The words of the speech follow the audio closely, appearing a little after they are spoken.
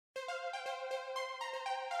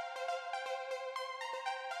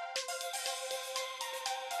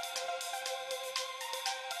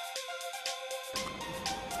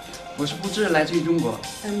我是布志，来自于中国。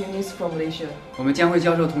I'm Eunice from Malaysia. 我们将会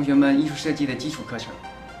教授同学们艺术设计的基础课程。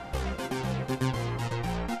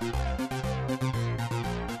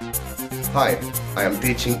Hi, I am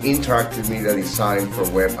teaching interactive media design for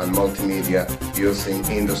web and multimedia using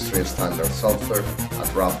industry standard software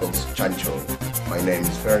at Raffles, Changchun. My name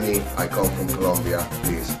is Fernie. I come from Colombia.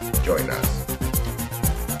 Please join us.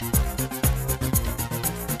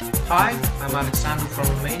 Hi, I'm Alexandru from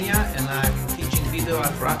Romania and I'm teaching video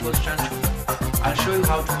at Raffles Changchun. I'll show you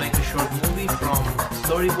how to make a short movie from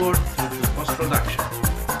storyboard through to post-production.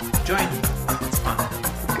 Join me, it's fun.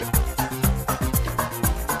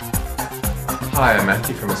 Hi, I'm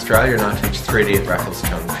Matthew from Australia and I teach 3D at Raffles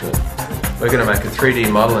Changchun. We're going to make a 3D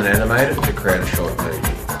model and animate it to create a short movie.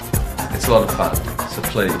 It's a lot of fun, so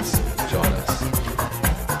please join us.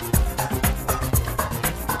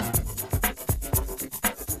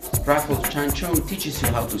 Raffles Changchun teaches you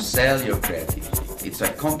how to sell your creativity. It's why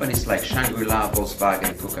companies like Shangri-La,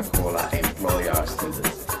 Volkswagen, Coca-Cola employ our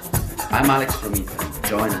students. I'm Alex from Italy.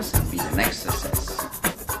 Join us and be the next success.